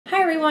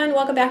everyone,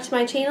 welcome back to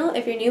my channel.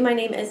 If you're new, my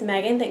name is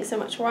Megan. Thanks so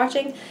much for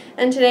watching.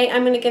 And today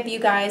I'm going to give you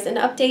guys an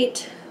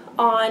update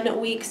on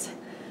weeks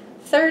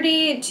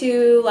 30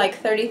 to like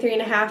 33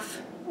 and a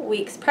half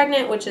weeks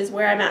pregnant, which is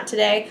where I'm at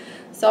today.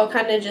 So I'll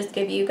kind of just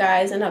give you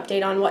guys an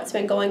update on what's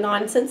been going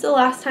on since the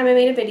last time I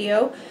made a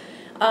video.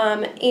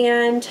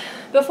 And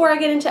before I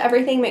get into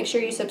everything, make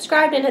sure you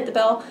subscribe and hit the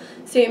bell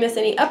so you miss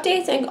any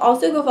updates, and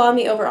also go follow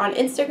me over on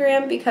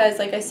Instagram because,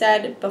 like I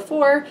said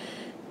before,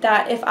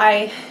 that if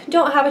I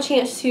don't have a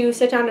chance to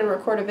sit down and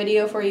record a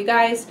video for you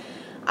guys,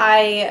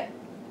 I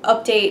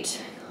update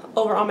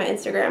over on my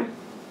Instagram.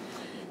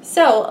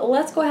 So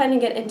let's go ahead and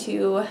get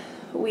into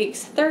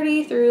weeks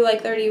 30 through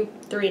like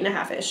 33 and a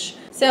half-ish.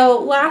 So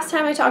last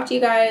time I talked to you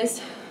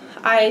guys,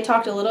 I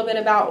talked a little bit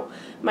about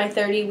my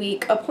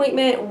 30-week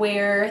appointment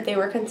where they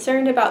were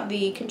concerned about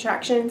the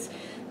contractions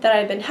that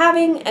I've been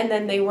having, and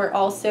then they were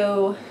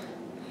also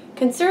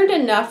concerned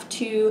enough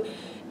to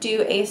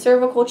do a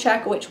cervical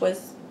check, which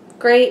was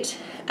great.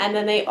 And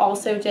then they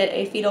also did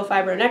a fetal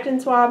fibronectin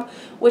swab,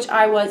 which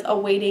I was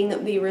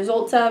awaiting the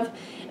results of,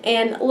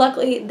 and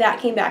luckily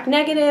that came back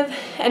negative.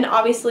 And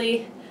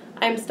obviously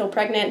I'm still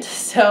pregnant,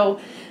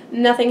 so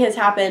nothing has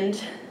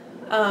happened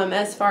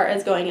as far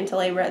as going into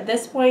labor at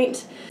this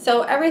point.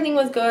 So everything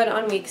was good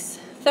on weeks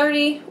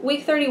 30.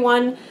 Week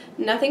 31,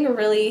 nothing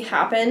really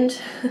happened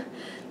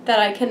that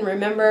I can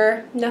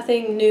remember.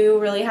 Nothing new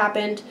really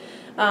happened.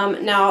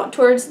 Now,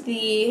 towards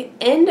the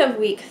end of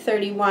week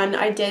 31,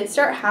 I did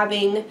start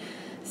having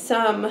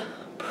some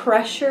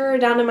pressure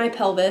down in my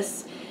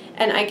pelvis,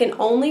 and I can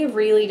only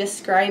really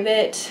describe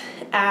it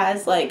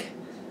as like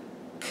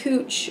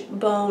cooch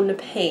bone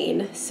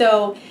pain.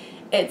 So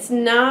it's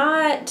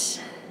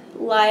not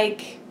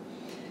like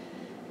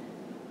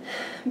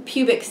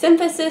pubic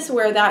symphysis,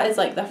 where that is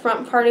like the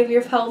front part of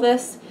your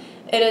pelvis.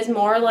 It is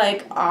more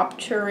like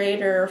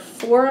obturator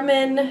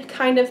foramen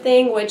kind of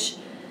thing, which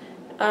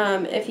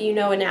if you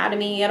know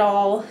anatomy at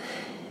all,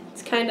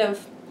 it's kind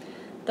of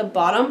the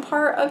bottom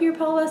part of your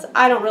pelvis.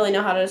 I don't really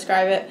know how to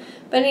describe it,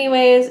 but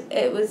anyways,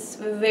 it was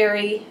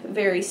very,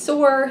 very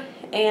sore,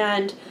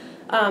 and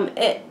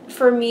it,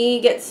 for me,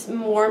 gets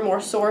more and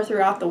more sore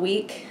throughout the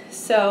week.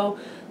 So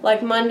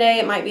like Monday,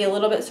 it might be a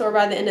little bit sore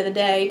by the end of the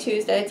day.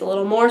 Tuesday, it's a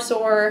little more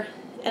sore,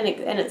 and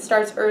it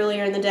starts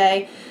earlier in the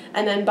day.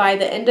 And then by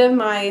the end of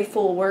my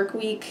full work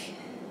week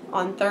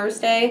on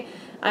Thursday,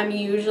 I'm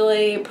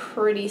usually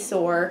pretty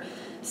sore.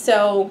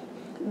 So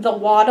the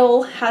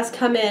waddle has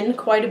come in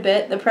quite a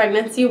bit, the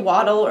pregnancy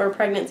waddle or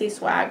pregnancy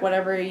swag,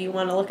 whatever you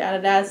want to look at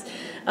it as.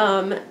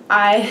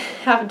 I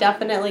have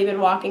definitely been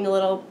walking a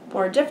little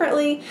more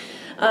differently,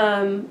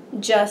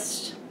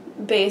 just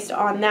based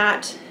on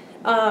that.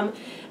 And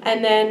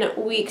then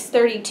weeks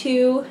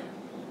 32,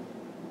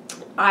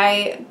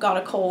 I got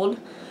a cold,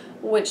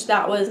 which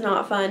that was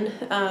not fun.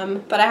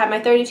 But I had my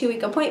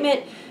 32-week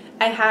appointment.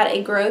 I had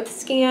a growth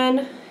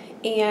scan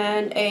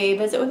and a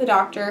visit with a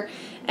doctor,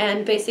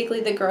 and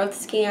basically the growth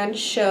scan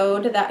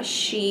showed that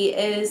she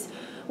is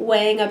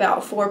weighing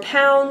about 4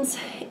 pounds,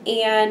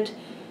 and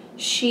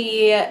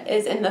she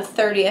is in the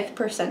 30th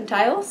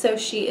percentile, so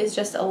she is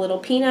just a little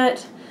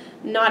peanut,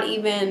 not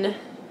even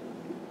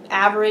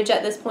average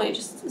at this point,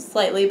 just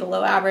slightly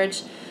below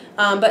average,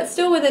 but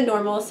still within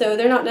normal. So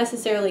they're not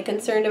necessarily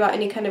concerned about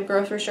any kind of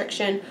growth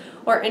restriction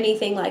or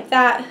anything like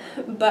that.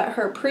 But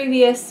her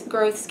previous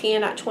growth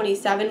scan at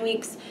 27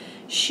 weeks,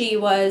 she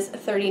was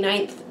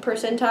 39th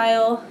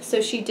percentile, so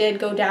she did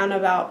go down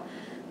about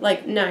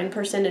like 9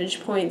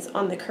 percentage points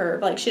on the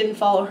curve. Like, she didn't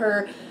follow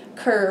her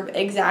curve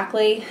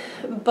exactly,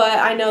 but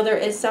I know there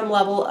is some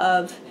level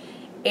of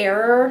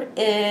error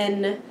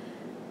in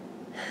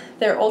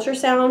their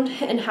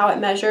ultrasound and how it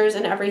measures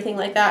and everything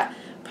like that,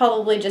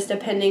 probably just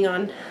depending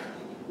on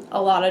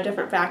a lot of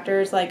different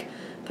factors like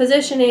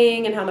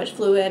positioning and how much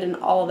fluid and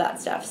all of that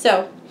stuff.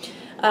 So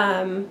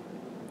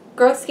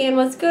growth scan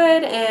was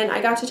good, and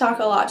I got to talk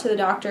a lot to the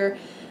doctor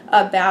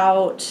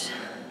about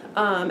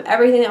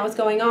everything that was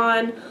going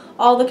on,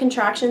 all the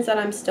contractions that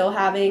I'm still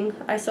having.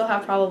 I still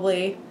have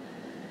probably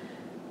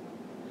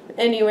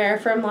anywhere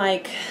from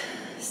like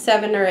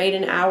 7 or 8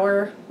 an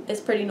hour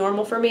is pretty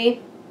normal for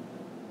me.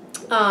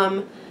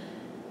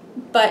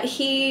 But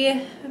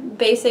he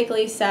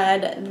basically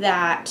said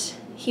that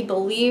he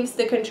believes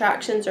the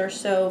contractions are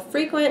so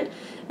frequent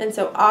and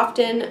so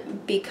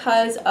often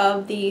because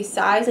of the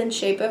size and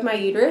shape of my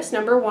uterus,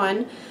 number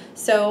one.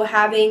 So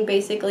having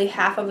basically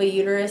half of a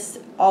uterus,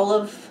 all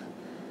of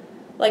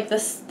like the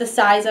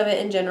size of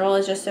it in general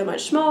is just so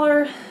much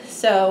smaller.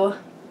 So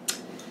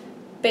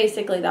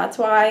basically that's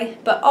why,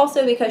 but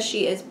also because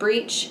she is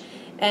breech.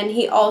 And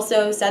he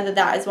also said that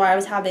that is why I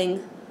was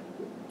having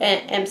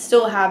and am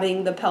still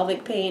having the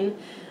pelvic pain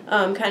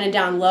kind of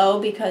down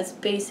low, because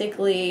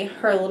basically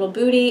her little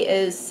booty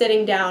is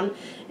sitting down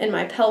in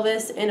my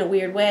pelvis in a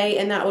weird way,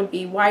 and that would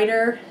be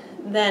wider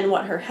than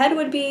what her head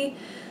would be.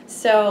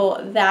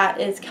 So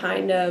that is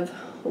kind of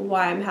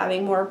why I'm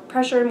having more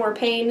pressure and more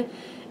pain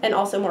and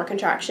also more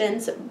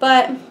contractions.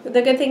 But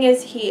the good thing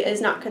is he is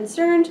not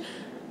concerned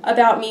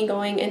about me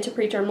going into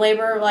preterm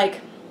labor.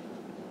 Like,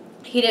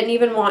 he didn't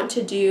even want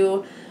to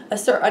do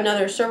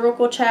another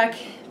cervical check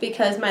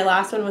because my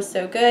last one was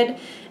so good.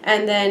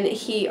 And then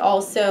he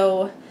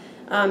also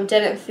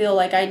didn't feel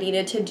like I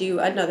needed to do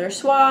another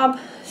swab.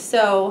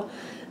 So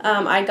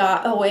I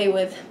got away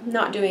with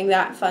not doing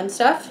that fun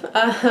stuff.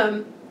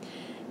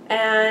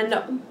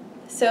 And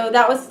so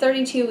that was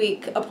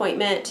 32-week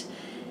appointment.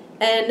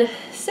 And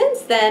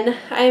since then,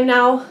 I am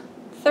now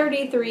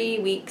 33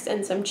 weeks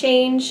and some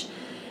change.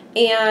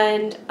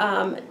 And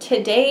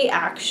today,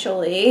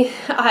 actually,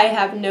 I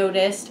have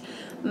noticed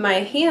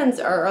my hands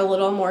are a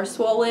little more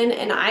swollen,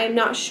 and I'm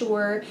not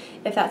sure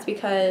if that's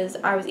because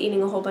I was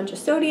eating a whole bunch of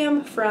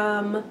sodium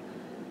from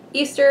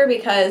Easter,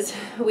 because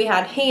we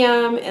had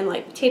ham and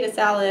like potato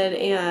salad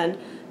and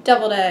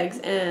deviled eggs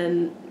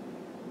and,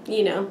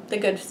 you know, the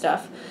good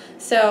stuff.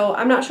 So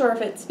I'm not sure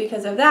if it's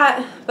because of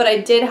that, but I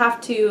did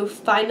have to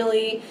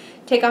finally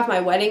take off my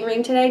wedding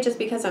ring today just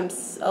because I'm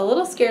a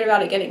little scared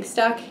about it getting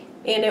stuck,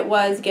 and it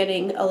was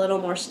getting a little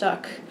more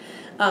stuck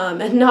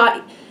and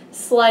not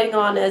sliding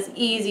on as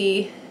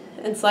easy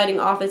and sliding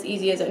off as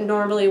easy as it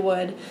normally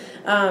would.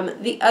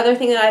 The other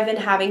thing that I've been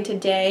having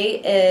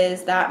today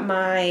is that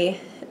my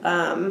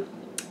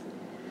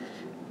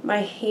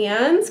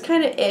hands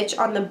kind of itch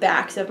on the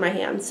backs of my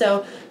hands.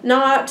 So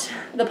not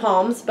the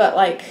palms, but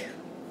like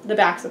the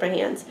backs of my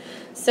hands.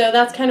 So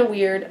that's kind of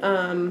weird.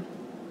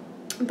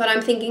 But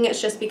I'm thinking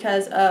it's just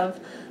because of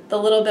the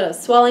little bit of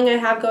swelling I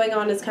have going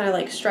on is kind of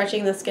like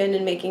stretching the skin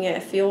and making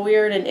it feel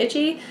weird and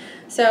itchy.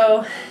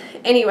 So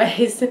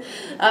anyways,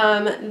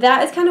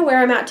 that is kind of where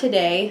I'm at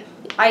today.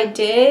 I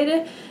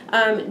did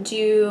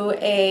do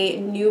a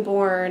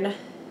newborn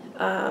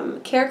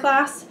care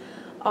class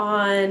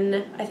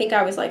on, I think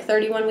I was like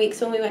 31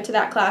 weeks when we went to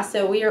that class.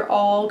 So we are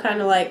all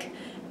kind of like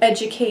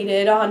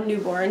educated on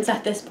newborns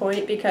at this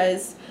point,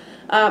 because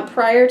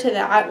prior to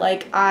that,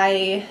 like,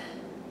 I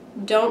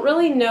don't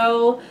really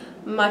know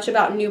much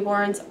about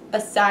newborns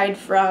aside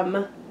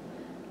from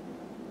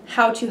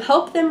how to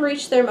help them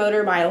reach their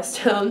motor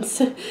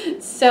milestones.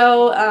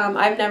 So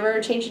I've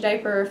never changed a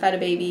diaper or fed a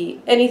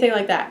baby, anything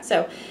like that.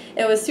 So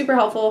it was super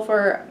helpful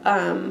for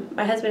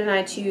my husband and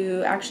I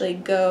to actually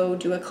go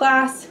do a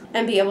class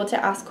and be able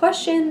to ask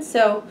questions.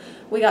 So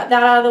we got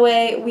that out of the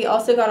way. We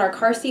also got our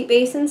car seat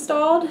base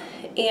installed,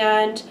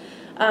 and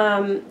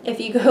if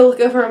you go look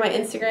over on my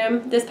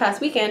Instagram this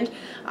past weekend,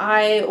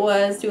 I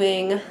was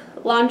doing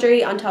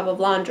laundry on top of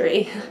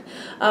laundry.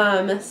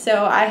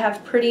 So I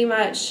have pretty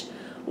much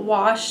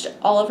washed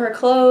all of her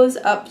clothes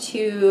up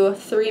to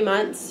 3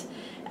 months,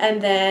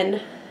 and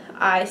then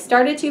I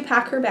started to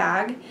pack her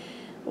bag,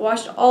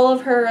 washed all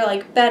of her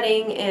like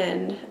bedding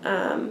and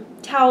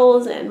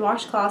towels and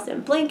washcloths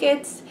and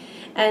blankets,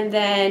 and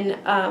then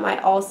I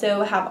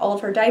also have all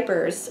of her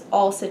diapers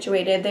all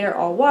situated. They're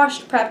all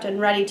washed, prepped,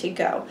 and ready to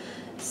go.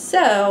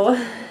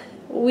 So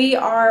we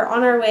are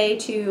on our way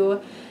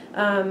to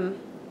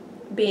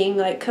being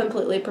like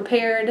completely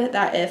prepared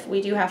that if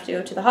we do have to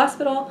go to the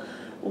hospital,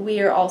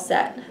 we are all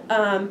set.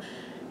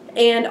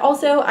 And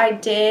also I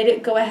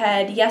did go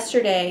ahead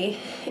yesterday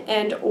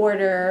and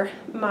order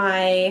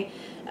my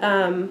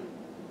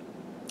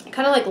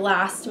kind of like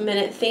last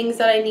minute things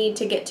that I need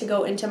to get to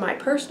go into my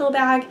personal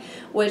bag,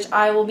 which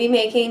I will be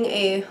making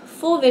a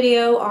full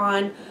video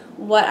on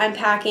what I'm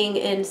packing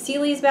in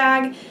Celie's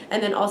bag,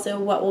 and then also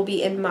what will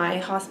be in my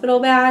hospital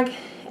bag,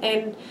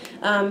 and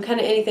kind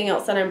of anything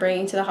else that I'm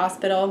bringing to the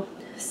hospital.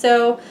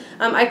 So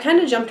I kind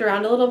of jumped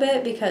around a little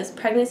bit because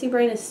pregnancy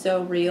brain is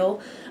so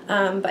real.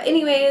 But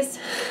anyways,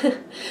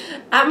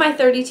 at my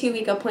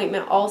 32-week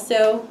appointment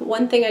also,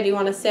 one thing I do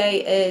want to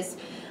say is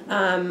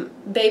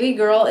baby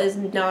girl is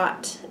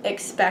not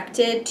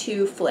expected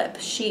to flip.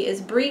 She is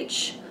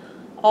breech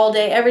all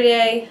day, every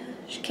day.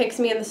 She kicks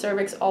me in the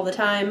cervix all the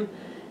time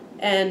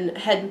and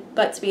head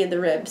butts me in the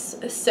ribs.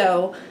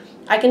 So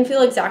I can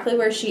feel exactly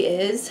where she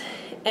is,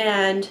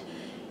 and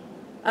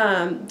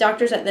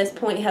doctors at this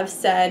point have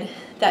said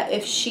that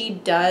if she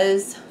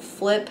does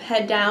flip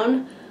head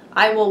down,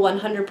 I will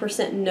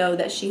 100% know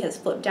that she has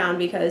flipped down,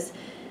 because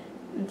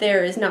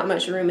there is not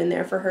much room in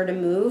there for her to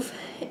move.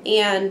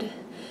 And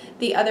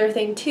the other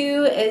thing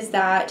too is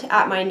that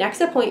at my next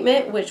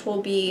appointment, which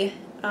will be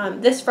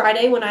this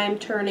Friday when I am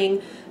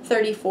turning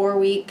 34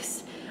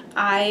 weeks,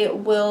 I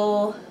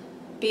will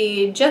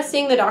be just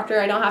seeing the doctor.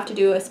 I don't have to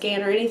do a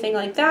scan or anything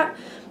like that,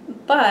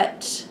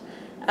 but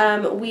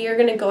we are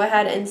going to go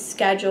ahead and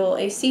schedule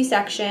a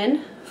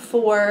C-section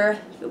for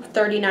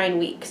 39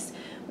 weeks,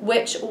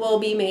 which will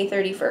be May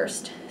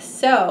 31st.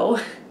 So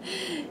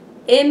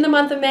in the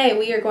month of May,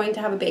 we are going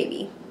to have a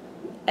baby,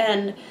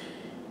 and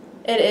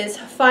it is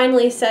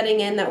finally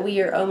setting in that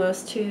we are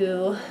almost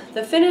to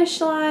the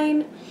finish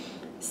line.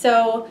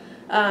 So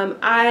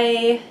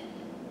I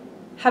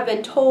have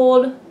been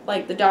told,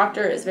 like, the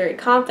doctor is very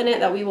confident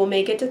that we will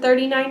make it to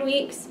 39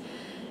 weeks.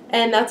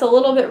 And that's a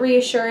little bit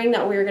reassuring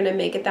that we're going to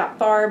make it that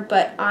far,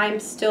 but I'm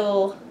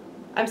still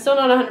not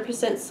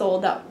 100%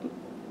 sold that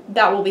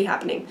that will be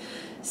happening.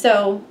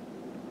 So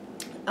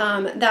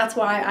that's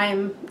why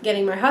I'm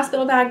getting my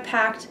hospital bag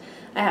packed.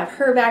 I have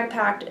her bag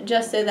packed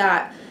just so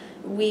that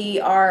we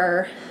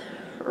are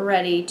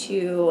ready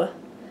to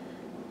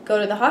go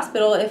to the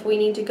hospital if we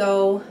need to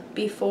go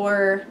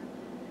before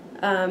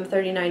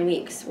 39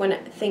 weeks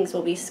when things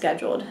will be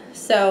scheduled.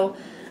 So,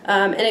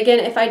 and again,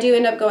 if I do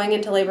end up going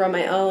into labor on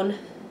my own,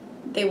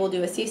 they will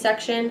do a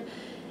C-section.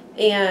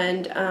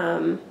 And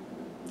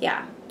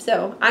yeah,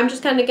 so I'm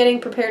just kind of getting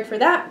prepared for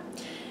that.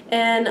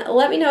 And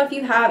let me know if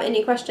you have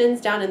any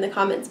questions down in the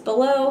comments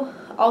below.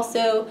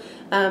 Also,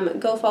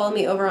 go follow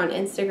me over on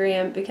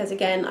Instagram because,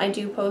 again, I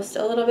do post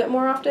a little bit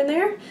more often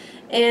there.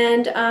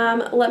 And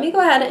let me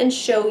go ahead and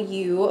show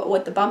you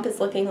what the bump is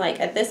looking like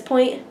at this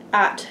point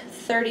at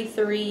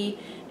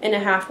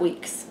 33.5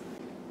 weeks.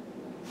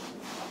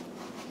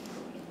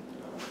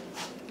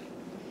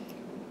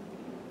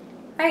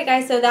 Alright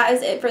guys, so that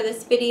is it for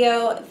this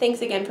video.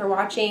 Thanks again for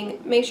watching.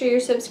 Make sure you're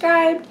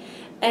subscribed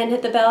and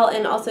hit the bell,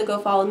 and also go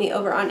follow me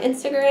over on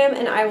Instagram,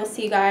 and I will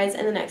see you guys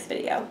in the next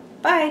video.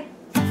 Bye!